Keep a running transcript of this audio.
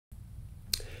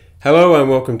Hello and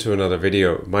welcome to another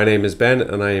video. My name is Ben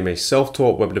and I am a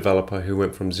self-taught web developer who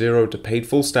went from zero to paid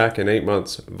full stack in 8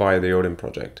 months via the Odin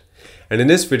Project. And in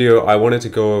this video I wanted to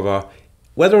go over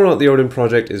whether or not the Odin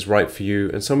Project is right for you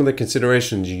and some of the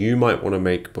considerations you might want to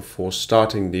make before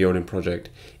starting the Odin Project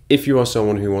if you are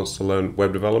someone who wants to learn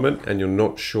web development and you're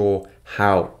not sure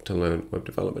how to learn web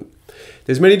development.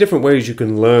 There's many different ways you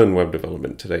can learn web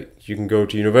development today. You can go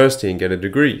to university and get a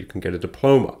degree, you can get a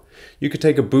diploma, you could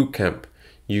take a boot camp.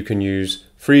 You can use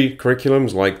free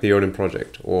curriculums like the Odin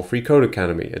Project or Free Code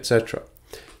Academy, etc.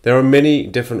 There are many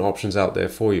different options out there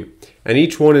for you, and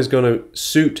each one is going to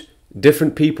suit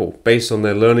different people based on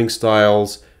their learning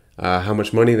styles, how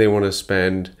much money they want to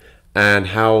spend, and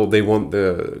how they want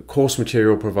the course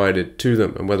material provided to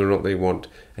them, and whether or not they want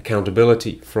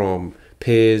accountability from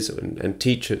peers and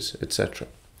teachers, etc.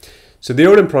 So the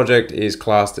Odin Project is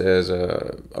classed as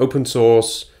an open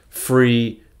source,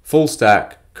 free, full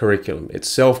stack curriculum. It's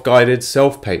self-guided,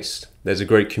 self-paced. There's a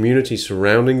great community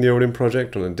surrounding the Odin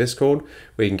Project on a Discord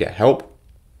where you can get help,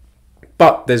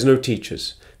 but there's no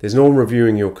teachers. There's no one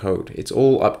reviewing your code. It's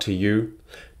all up to you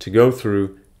to go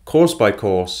through course by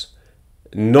course,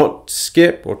 not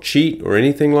skip or cheat or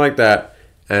anything like that,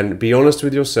 and be honest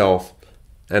with yourself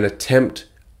and attempt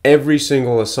every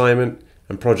single assignment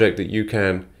and project that you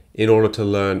can in order to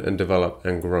learn and develop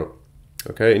and grow.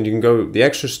 Okay, and you can go the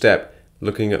extra step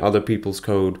looking at other people's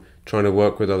code, trying to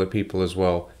work with other people as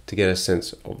well to get a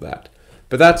sense of that.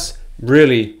 But that's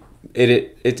really,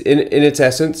 in its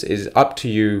essence, is up to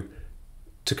you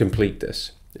to complete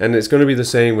this. And it's going to be the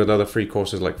same with other free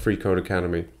courses like Free Code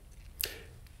Academy.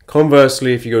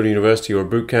 Conversely, if you go to university or a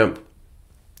boot camp,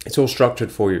 it's all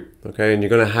structured for you, okay? And you're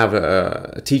going to have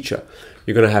a teacher,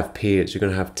 you're going to have peers, you're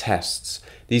going to have tests.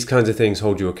 These kinds of things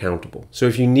hold you accountable. So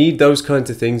if you need those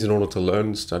kinds of things in order to learn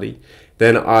and study,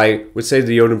 then I would say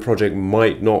the Odin Project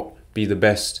might not be the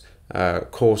best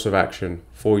course of action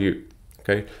for you,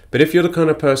 okay? But if you're the kind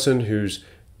of person who's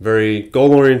very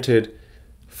goal-oriented,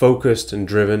 focused and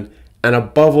driven, and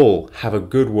above all, have a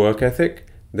good work ethic,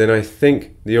 then I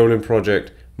think the Odin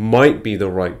Project might be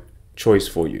the right choice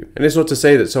for you. And it's not to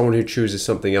say that someone who chooses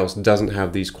something else doesn't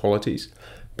have these qualities,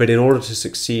 but in order to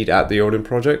succeed at the Odin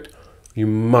Project, you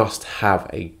must have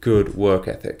a good work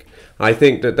ethic. I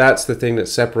think that that's the thing that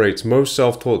separates most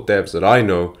self-taught devs that I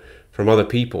know from other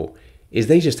people, is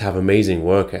they just have amazing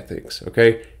work ethics,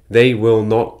 okay? They will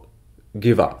not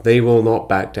give up. They will not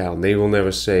back down. They will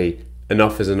never say,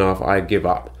 enough is enough, I give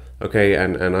up, okay?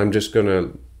 And I'm just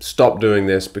gonna stop doing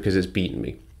this because it's beaten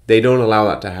me. They don't allow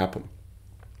that to happen.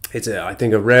 It's, I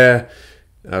think, a rare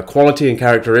quality and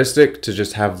characteristic to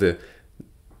just have the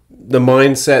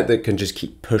mindset that can just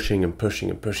keep pushing and pushing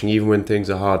and pushing even when things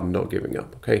are hard and not giving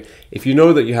up, okay? If you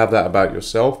know that you have that about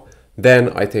yourself, then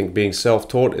I think being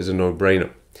self-taught is a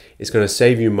no-brainer. It's going to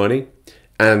save you money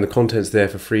and the content's there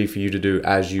for free for you to do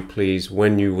as you please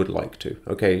when you would like to,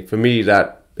 okay? For me,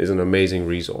 that is an amazing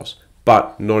resource,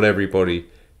 but not everybody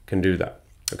can do that,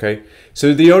 okay?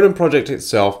 So the Odin Project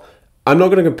itself, I'm not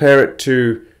going to compare it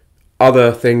to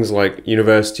other things like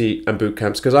university and boot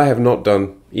camps because I have not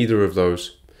done either of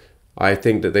those. I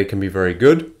think that they can be very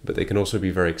good, but they can also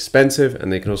be very expensive and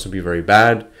they can also be very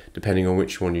bad depending on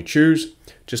which one you choose.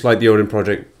 Just like the Odin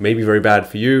Project may be very bad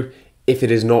for you if it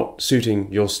is not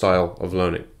suiting your style of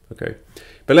learning, okay?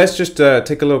 But let's just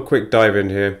take a little quick dive in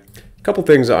here. A couple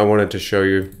things that I wanted to show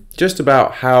you just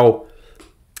about how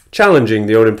challenging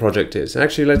the Odin Project is.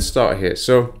 Actually, let's start here.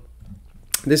 So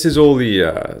this is all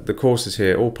the courses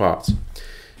here, all parts.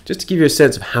 Just to give you a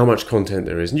sense of how much content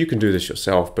there is, and you can do this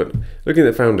yourself, but looking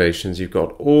at the foundations, you've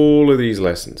got all of these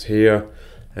lessons here,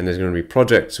 and there's going to be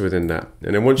projects within that.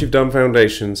 And then once you've done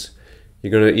foundations,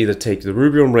 you're going to either take the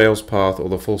Ruby on Rails path or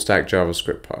the full stack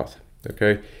JavaScript path,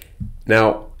 okay?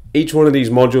 Now, each one of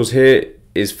these modules here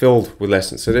is filled with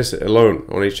lessons. So this alone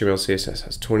on HTML, CSS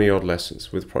has 20 odd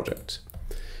lessons with projects.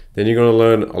 Then you're going to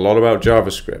learn a lot about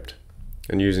JavaScript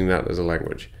and using that as a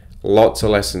language. Lots of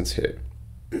lessons here.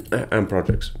 And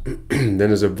projects. Then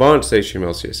there's advanced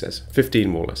HTML, CSS, 15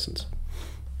 more lessons.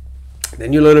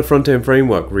 Then you learn a front-end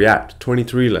framework, React,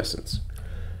 23 lessons.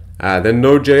 Then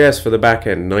Node.js for the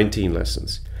back-end, 19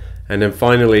 lessons. And then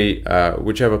finally,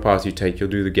 whichever path you take, you'll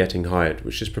do the getting hired,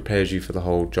 which just prepares you for the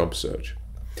whole job search.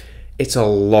 It's a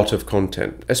lot of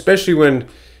content, especially when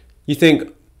you think,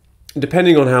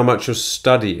 depending on how much you're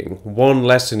studying, one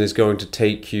lesson is going to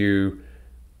take you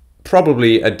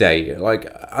probably a day. Like,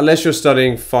 unless you're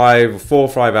studying 4 or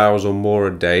 5 hours or more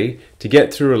a day to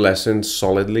get through a lesson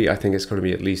solidly, I think it's going to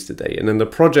be at least a day. And then the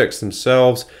projects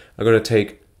themselves are going to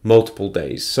take multiple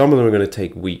days. Some of them are going to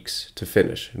take weeks to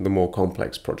finish, the more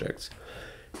complex projects.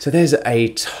 So there's a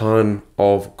ton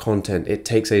of content. It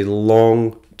takes a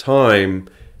long time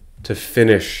to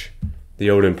finish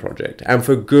the Odin project, and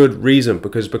for good reason,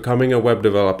 because becoming a web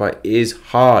developer is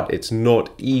hard. It's not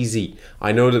easy.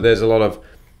 I know that there's a lot of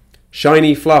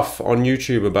shiny fluff on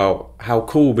YouTube about how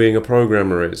cool being a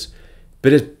programmer is,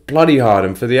 but it's bloody hard.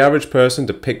 And for the average person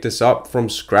to pick this up from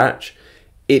scratch,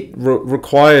 it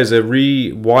requires a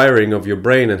rewiring of your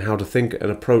brain and how to think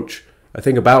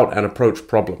about and approach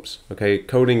problems. Okay,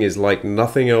 coding is like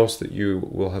nothing else that you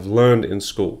will have learned in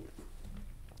school.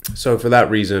 So for that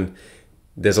reason,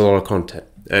 there's a lot of content.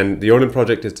 And the Odin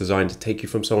project is designed to take you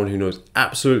from someone who knows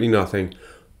absolutely nothing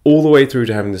all the way through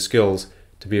to having the skills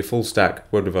to be a full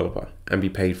stack web developer and be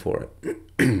paid for it.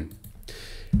 And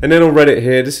then on Reddit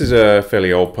here, this is a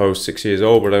fairly old post, 6 years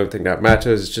old, but I don't think that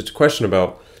matters. It's just a question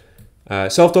about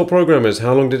self-taught programmers.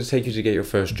 How long did it take you to get your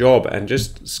first job? And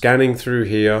just scanning through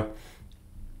here,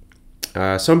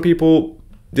 some people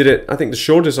did it. I think the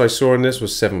shortest I saw in this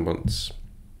was 7 months,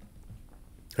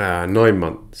 9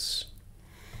 months.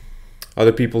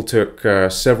 Other people took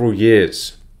several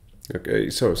years. Okay,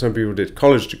 so some people did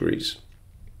college degrees.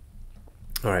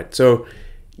 All right, so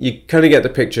you kind of get the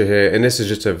picture here, and this is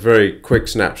just a very quick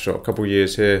snapshot. A couple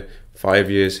years here, 5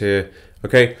 years here.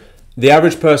 Okay, the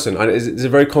average person, and it's a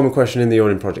very common question in the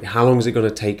Odin project. How long is it going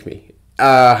to take me?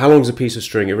 How long is a piece of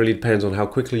string? It really depends on how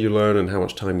quickly you learn and how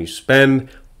much time you spend.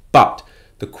 But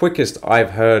the quickest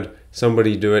I've heard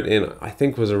somebody do it in, I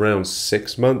think, was around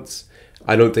 6 months.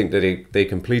 I don't think that they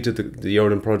completed the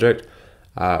Odin project.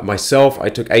 Myself, I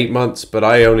took 8 months, but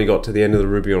I only got to the end of the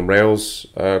Ruby on Rails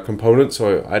component.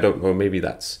 So I don't know, maybe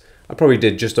I probably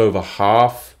did just over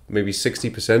half, maybe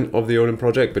 60% of the Odin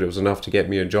project, but it was enough to get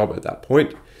me a job at that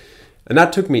point. And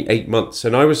that took me 8 months,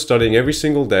 and I was studying every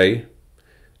single day.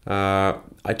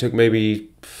 I took maybe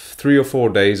 3 or 4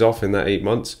 days off in that 8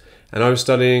 months, and I was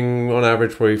studying on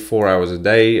average probably 4 hours a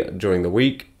day during the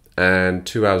week and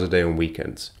 2 hours a day on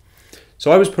weekends.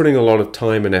 So I was putting a lot of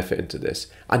time and effort into this.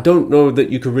 I don't know that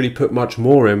you could really put much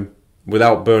more in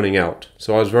without burning out.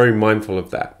 So I was very mindful of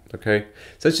that, okay?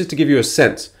 So that's just to give you a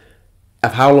sense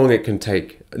of how long it can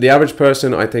take. The average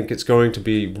person, I think it's going to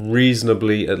be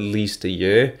reasonably at least a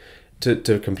year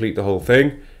to complete the whole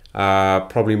thing.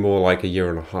 Probably more like a year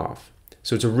and a half.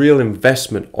 So it's a real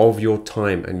investment of your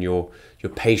time and your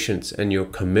patience and your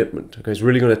commitment. Okay, it's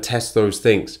really going to test those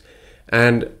things.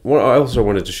 And what I also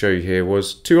wanted to show you here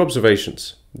was 2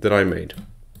 observations that I made,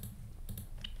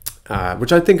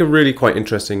 which I think are really quite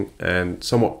interesting and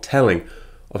somewhat telling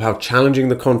of how challenging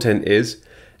the content is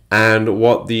and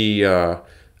what the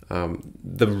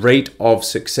rate of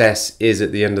success is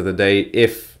at the end of the day,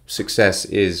 if success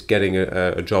is getting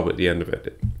a job at the end of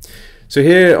it. So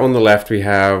here on the left, we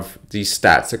have these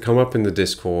stats that come up in the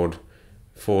Discord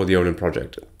for the Odin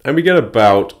project. And we get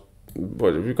about,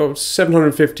 we've got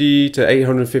 750 to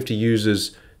 850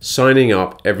 users signing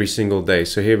up every single day.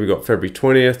 So here we got February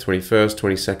 20th, 21st,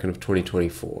 22nd of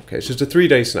 2024. Okay, it's just a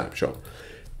 3-day snapshot.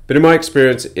 But in my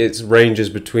experience, it ranges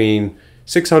between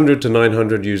 600 to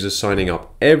 900 users signing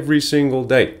up every single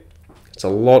day. It's a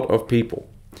lot of people.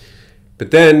 But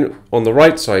then on the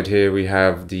right side here, we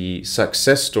have the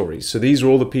success stories. So these are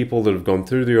all the people that have gone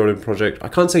through the Odin project. I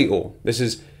can't say all. This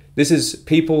is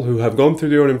people who have gone through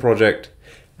the Odin project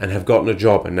and have gotten a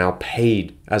job and now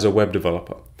paid as a web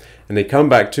developer. And they come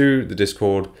back to the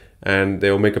Discord and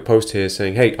they'll make a post here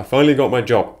saying, hey, I finally got my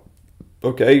job.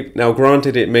 Okay, now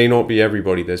granted, it may not be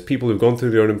everybody. There's people who've gone through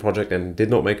the Odin project and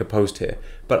did not make a post here.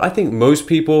 But I think most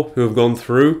people who have gone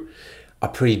through are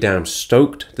pretty damn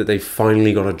stoked that they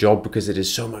finally got a job, because it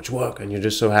is so much work and you're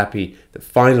just so happy that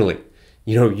finally,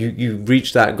 you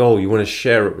reach that goal. You want to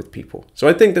share it with people. So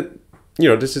I think that,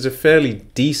 this is a fairly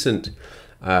decent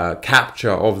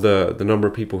capture of the number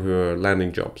of people who are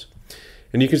landing jobs.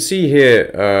 And you can see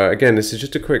here, again, this is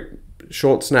just a quick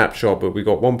short snapshot, but we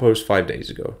got one post 5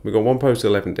 days ago. We got one post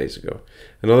 11 days ago,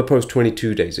 another post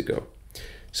 22 days ago.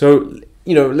 So,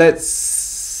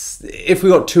 if we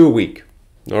got 2 a week,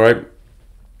 all right,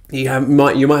 you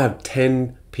might have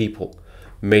 10 people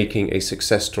making a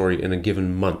success story in a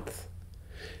given month.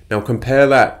 Now compare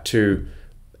that to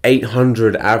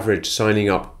 800 average signing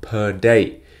up per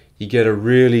day. You get a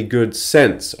really good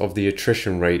sense of the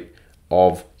attrition rate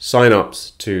of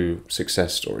signups to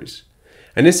success stories.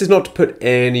 And this is not to put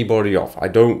anybody off.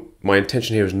 My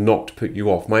intention here is not to put you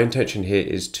off. My intention here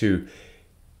is to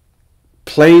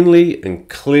plainly and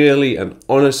clearly and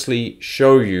honestly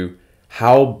show you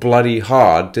how bloody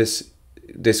hard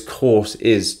this course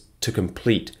is to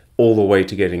complete all the way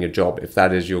to getting a job, if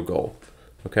that is your goal.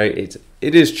 Okay,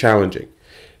 it is challenging.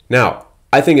 Now,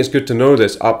 I think it's good to know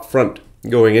this up front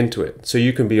going into it, so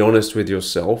you can be honest with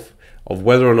yourself of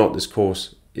whether or not this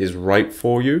course is right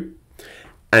for you.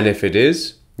 And if it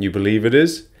is, you believe it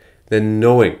is, then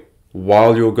knowing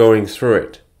while you're going through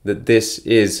it that this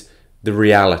is the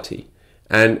reality.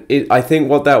 And I think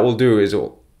what that will do is,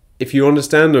 if you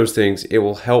understand those things, it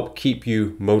will help keep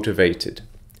you motivated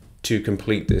to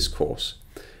complete this course.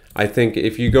 I think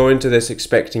if you go into this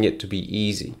expecting it to be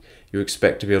easy, you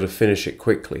expect to be able to finish it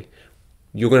quickly,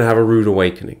 you're going to have a rude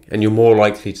awakening and you're more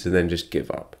likely to then just give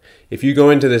up. If you go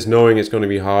into this knowing it's going to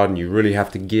be hard and you really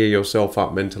have to gear yourself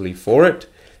up mentally for it,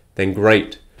 then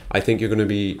great. I think you're going to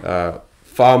be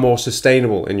far more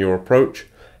sustainable in your approach,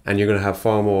 and you're going to have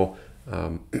far more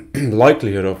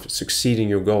likelihood of succeeding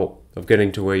your goal, of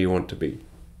getting to where you want to be.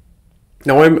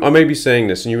 Now, I may be saying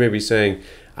this and you may be saying,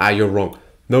 you're wrong.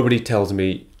 Nobody tells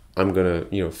me I'm going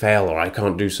to fail, or I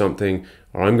can't do something,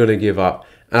 or I'm going to give up.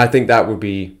 And I think that would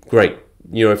be great.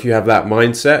 If you have that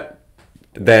mindset,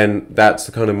 then that's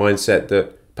the kind of mindset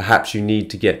that perhaps you need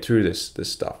to get through this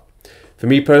stuff. For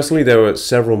me personally, there were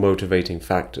several motivating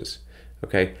factors.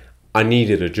 Okay, I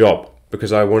needed a job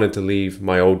because I wanted to leave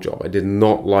my old job. I did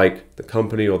not like the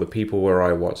company or the people where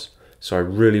I was. So I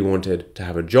really wanted to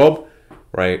have a job,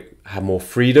 right? Have more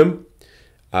freedom,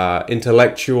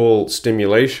 intellectual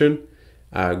stimulation,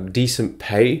 decent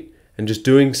pay, and just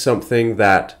doing something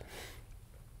that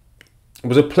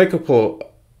was applicable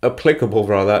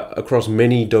across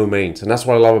many domains. And that's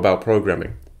what I love about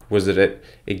programming, was that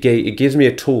it gives me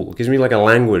a tool. It gives me like a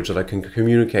language that I can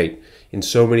communicate in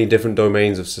so many different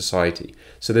domains of society.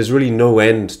 So there's really no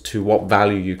end to what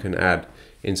value you can add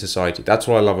in society. That's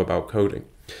what I love about coding.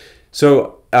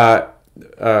 So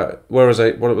what was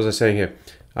I saying here?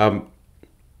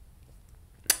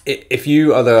 If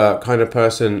you are the kind of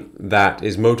person that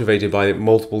is motivated by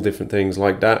multiple different things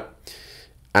like that,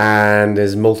 and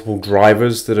there's multiple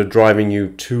drivers that are driving you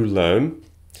to learn,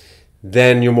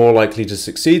 then you're more likely to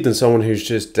succeed than someone who's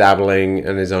just dabbling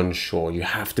and is unsure. You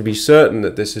have to be certain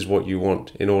that this is what you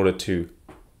want in order to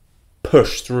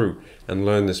push through and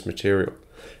learn this material.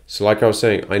 So like I was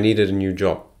saying, I needed a new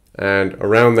job. And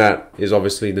around that is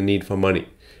obviously the need for money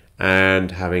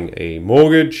and having a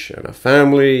mortgage and a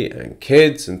family and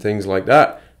kids and things like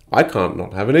that. I can't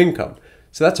not have an income.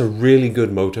 So that's a really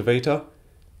good motivator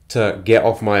to get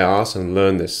off my ass and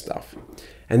learn this stuff.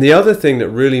 And the other thing that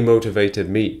really motivated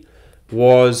me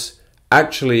was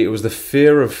actually, it was the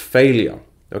fear of failure.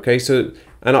 Okay, so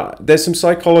there's some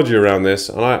psychology around this,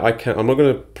 and I'm not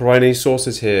going to provide any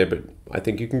sources here, but I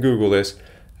think you can Google this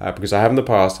because I have in the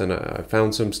past and I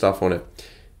found some stuff on it.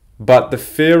 But the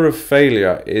fear of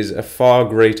failure is a far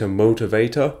greater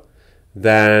motivator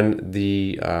than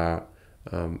the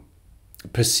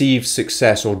perceived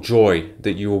success or joy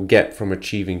that you will get from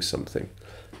achieving something.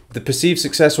 The perceived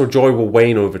success or joy will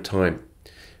wane over time,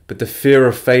 but the fear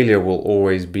of failure will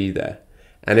always be there.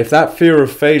 And if that fear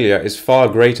of failure is far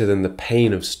greater than the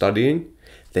pain of studying,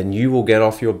 then you will get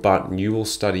off your butt and you will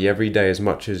study every day as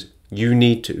much as you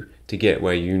need to get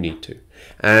where you need to.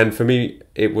 And for me,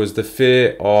 it was the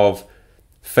fear of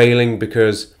failing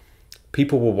because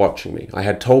people were watching me. I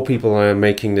had told people I am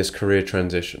making this career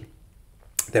transition.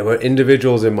 There were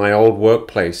individuals in my old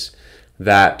workplace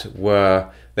that were,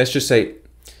 let's just say,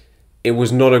 it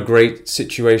was not a great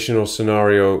situation or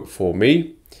scenario for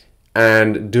me.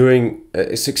 And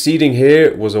succeeding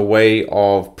here was a way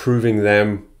of proving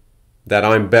them that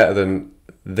I'm better than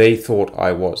they thought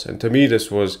I was. And to me,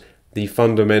 this was the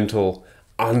fundamental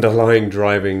underlying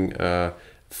driving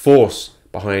force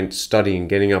behind studying,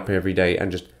 getting up every day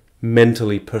and just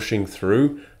mentally pushing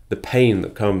through the pain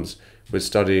that comes with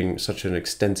studying such an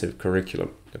extensive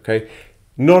curriculum. Okay,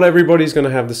 not everybody's going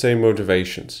to have the same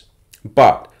motivations,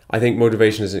 but I think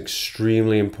motivation is an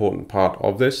extremely important part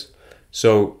of this.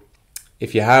 So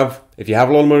if you have a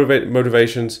lot of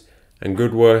motivations and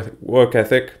good work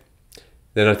ethic,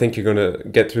 then I think you're going to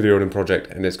get through the Odin Project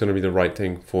and it's going to be the right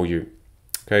thing for you.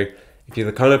 Okay, if you're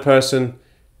the kind of person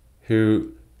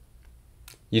who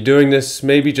you're doing this,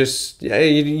 maybe just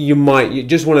you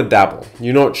just want to dabble.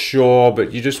 You're not sure,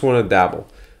 but you just want to dabble,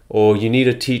 or you need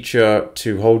a teacher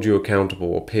to hold you accountable,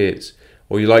 or peers,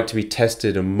 or you like to be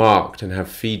tested and marked and have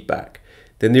feedback,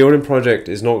 then the Odin Project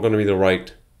is not going to be the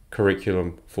right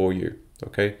curriculum for you.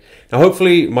 Okay. Now,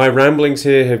 hopefully my ramblings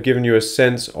here have given you a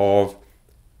sense of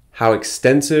how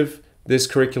extensive this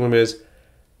curriculum is,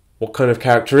 what kind of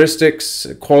characteristics,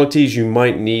 qualities you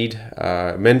might need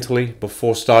mentally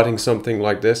before starting something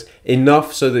like this,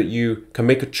 enough so that you can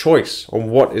make a choice on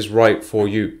what is right for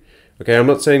you. Okay, I'm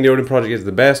not saying the Odin Project is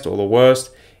the best or the worst.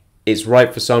 It's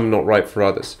right for some, not right for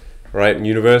others. Right? In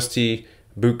university,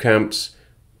 boot camps,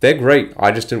 they're great.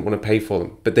 I just didn't want to pay for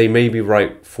them, but they may be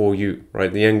right for you,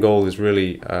 right? The end goal is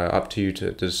really up to you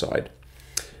to decide.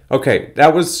 Okay,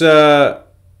 that was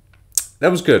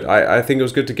good. I think it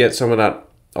was good to get some of that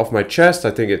off my chest.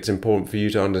 I think it's important for you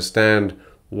to understand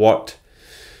what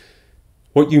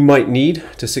you might need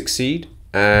to succeed.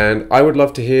 And I would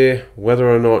love to hear whether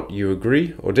or not you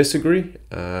agree or disagree,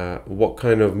 what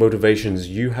kind of motivations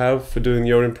you have for doing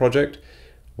the Odin Project,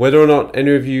 whether or not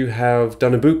any of you have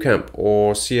done a bootcamp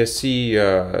or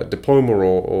CSC diploma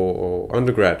or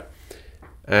undergrad,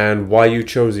 and why you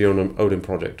chose the Odin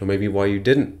Project, or maybe why you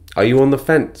didn't. Are you on the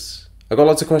fence? I've got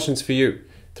lots of questions for you.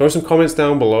 Throw some comments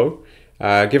down below,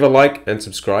 give a like and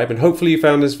subscribe, and hopefully you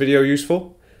found this video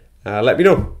useful. Let me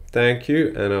know. Thank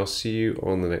you, and I'll see you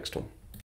on the next one.